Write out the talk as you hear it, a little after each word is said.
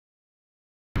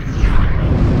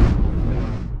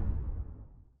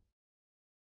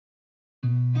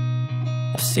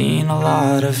I've seen a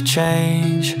lot of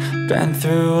change, been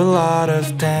through a lot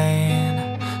of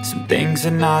pain. Some things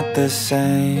are not the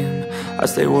same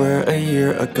as they were a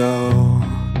year ago,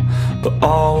 but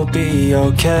all will be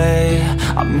okay.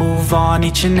 I move on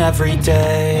each and every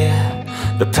day.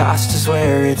 The past is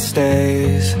where it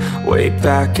stays, way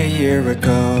back a year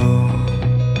ago.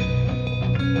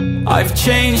 I've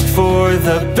changed for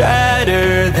the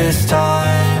better this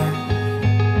time.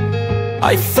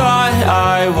 I thought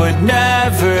I would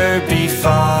never be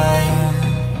fine.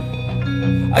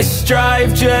 I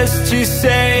strive just to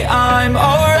say I'm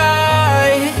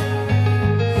alright,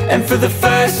 and for the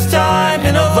first time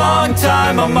in a long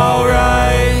time I'm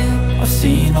alright. I've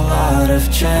seen a lot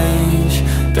of change,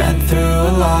 been through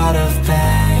a lot of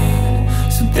pain.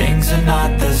 Some things are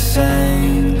not the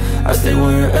same as they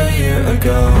were a year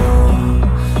ago,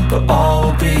 but all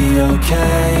will be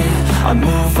okay. I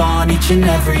move on each and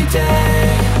every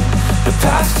day. The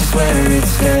past is where it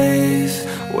stays,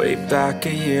 way back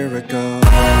a year ago.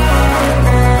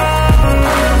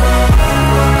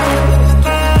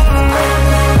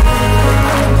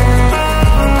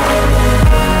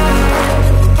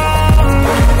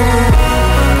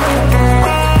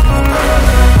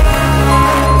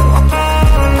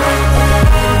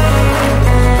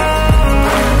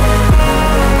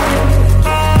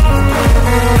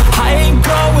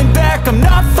 I'm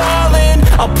not falling,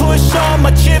 I'll push all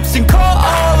my chips and call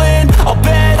all in. I'll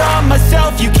bet on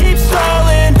myself, you keep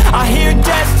stalling. I hear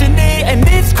destiny and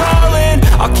it's calling.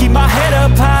 I'll keep my head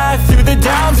up high through the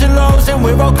downs and lows, and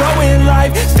we're all going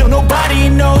life. Still nobody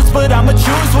knows, but I'ma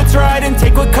choose what's right and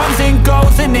take what comes and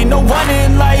goes. And ain't no one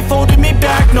in life holding me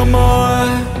back no more.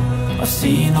 I've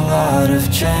seen a lot of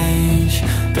change,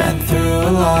 been through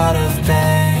a lot of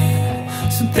pain.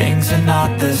 Some things are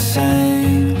not the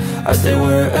same as they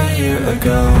were a year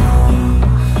ago,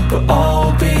 but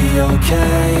all will be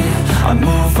okay. I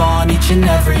move on each and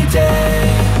every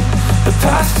day. The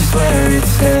past is where it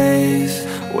stays,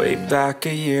 way back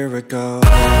a year ago.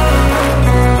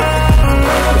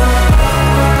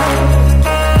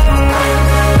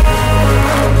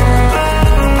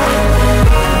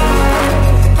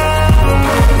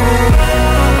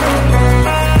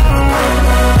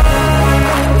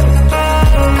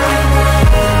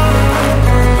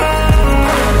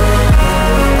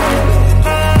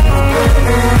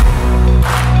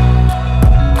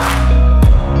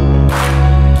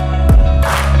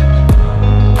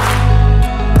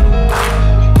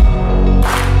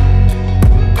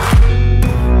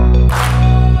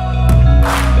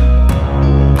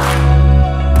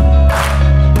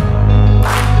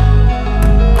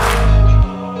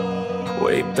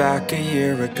 Back a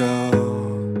year ago.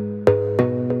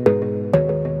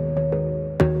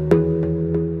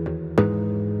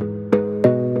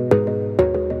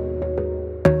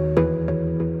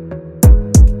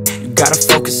 You gotta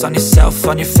focus on yourself,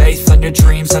 on your faith, on your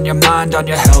dreams, on your mind, on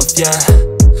your health, yeah.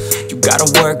 You gotta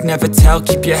work, never tell,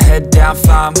 keep your head down,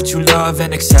 find what you love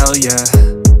and excel, yeah.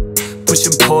 Push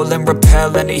and pull and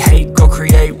repel any hate, go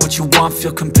create what you want,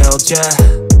 feel compelled, yeah.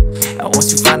 And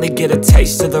once you finally get a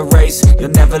taste of the race,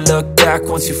 you'll never look back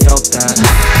once you felt that.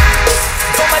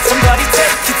 Don't let somebody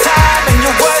take your time and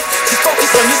your worth, just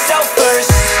focus on yourself first.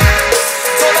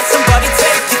 Don't let somebody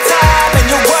take your time and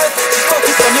your worth, just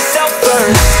focus on yourself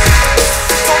first.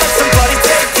 Don't let somebody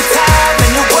take your time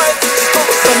and your worth, just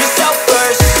focus on yourself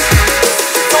first.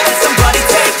 Don't let somebody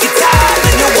take your time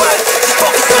and your worth, just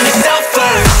focus on yourself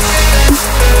first.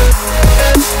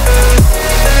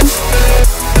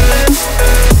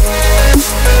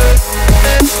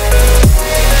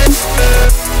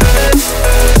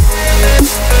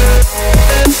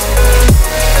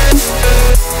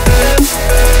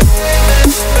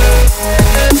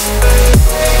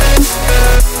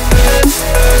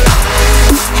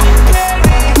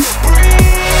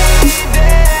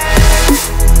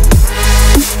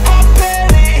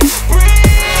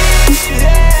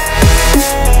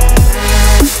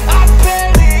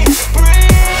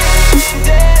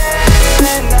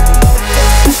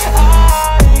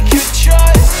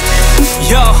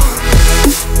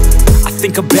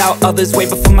 Think about others way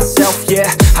before myself, yeah.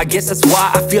 I guess that's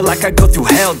why I feel like I go through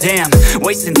hell, damn.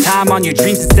 Wasting time on your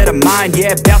dreams instead of mine,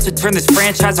 yeah. About to turn this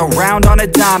franchise around on a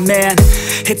dime, man.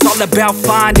 It's all about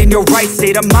finding your right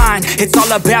state of mind. It's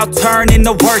all about turning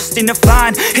the worst into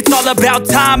fine. It's all about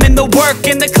time and the work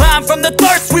and the climb. From the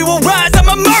thirst we will rise, I'm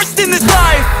immersed in this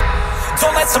life.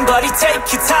 Don't let somebody take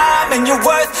your time and your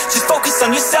worth, just focus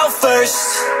on yourself first.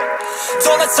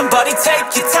 Don't let somebody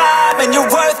take your time and your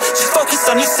worth, just focus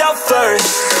on yourself first.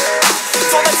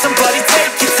 Don't let somebody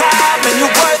take your time and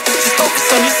your worth, just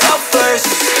focus on yourself first.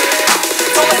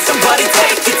 Don't let somebody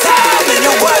take your time and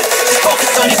your worth, just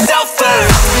focus on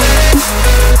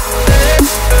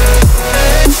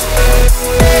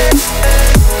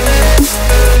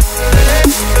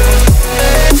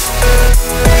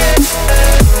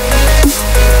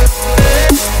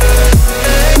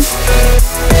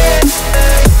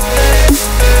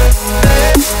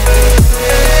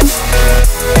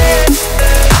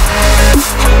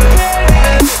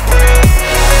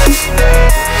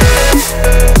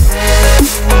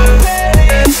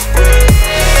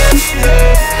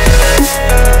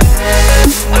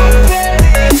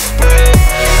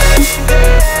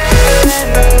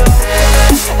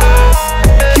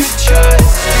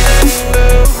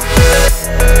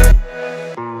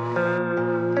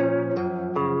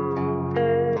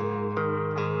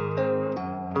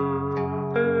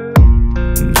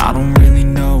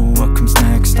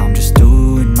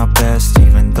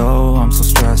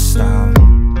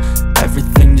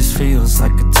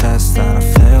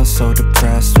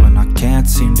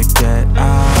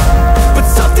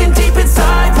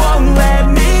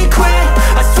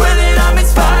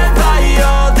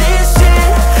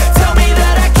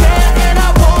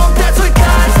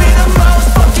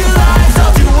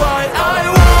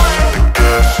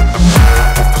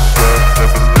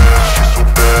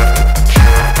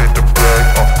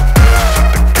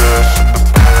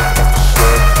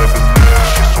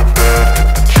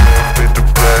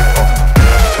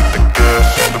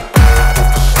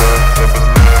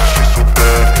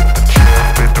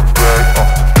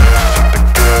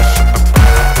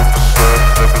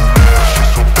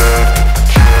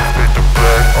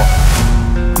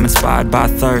guided by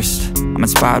thirst, I'm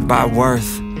inspired by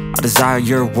worth. I desire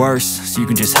your worst, so you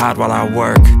can just hide while I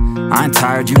work. I ain't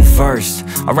tired, you first.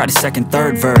 I'll write a second,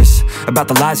 third verse about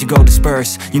the lies you go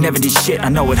disperse. You never did shit, I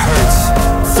know it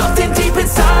hurts. Something deep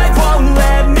inside won't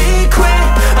let me quit.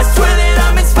 I swear that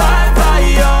I'm inspired by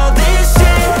all this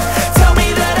shit. Tell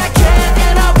me that I can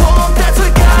and I won't. That's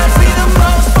what guides me the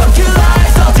most. Fuck your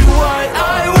lies, I'll do what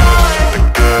I want. The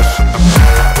gas in the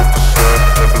back of the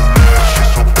set, never leave,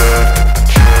 she's so bad.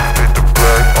 She made the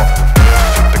black,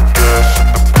 the gas in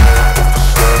the back of the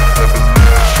set, never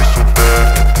leave, she's so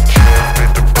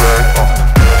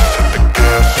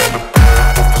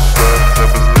bad.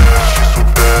 She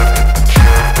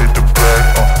made the black, the gas in the back of the set, never leave, she's so bad. She made the black,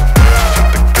 the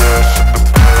gas in the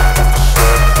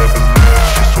back of the set, never leave, she's so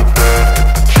bad.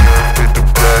 She made the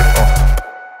black,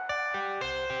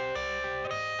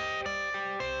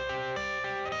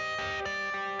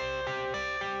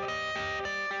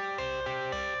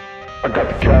 I got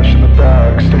the cash in the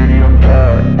bag, stadium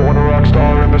packed. Born a rock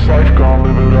star in this life, gon'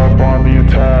 live it up on the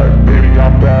attack. Baby,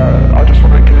 I'm bad, I just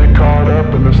wanna get caught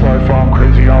up in this life. I'm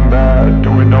crazy, I'm mad,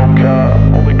 doing no cap.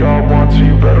 Only God wants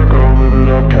you, better go live it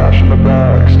up. Cash in the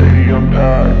bag, stadium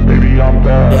packed. Baby, I'm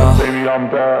bad, yeah. Baby, I'm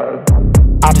bad.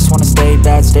 I just wanna stay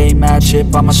bad, stay mad.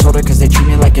 Chip on my shoulder cause they treat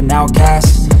me like an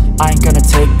outcast. I ain't gonna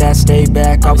take that, stay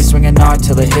back. I'll be swinging hard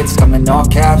till the hits come in all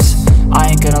caps. I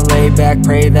ain't gonna lay back,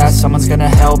 pray that someone's gonna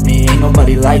help me. Ain't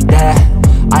nobody like that.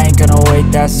 I ain't gonna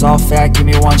wait, that's all fact. Give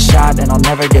me one shot and I'll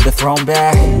never get the throne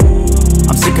back.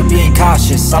 I'm sick of being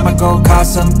cautious, I'ma go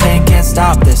cause some pain, can't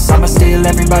stop this. I'ma steal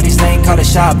everybody's lane, call it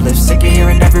shoplift. Sick of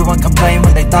hearing everyone complain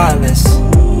when they thoughtless.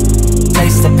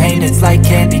 Taste the pain, it's like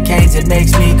candy canes. It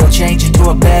makes me go change into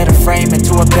a better frame,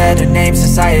 into a better name.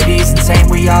 Society's insane,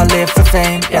 we all live for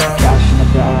fame, yeah. Cash in the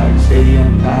bag,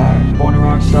 stadium packed. Born a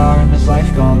rock star in this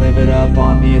life, gon' live it up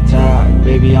on the attack.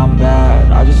 Baby, I'm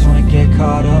bad, I just wanna get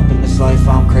caught up in this life.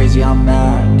 I'm crazy, I'm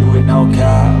mad, do it no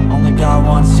cap. Only God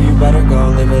wants you, better go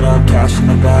live it up. Cash in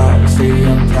the bag,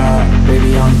 stadium packed.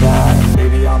 Baby, I'm bad,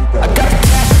 baby, I'm bad.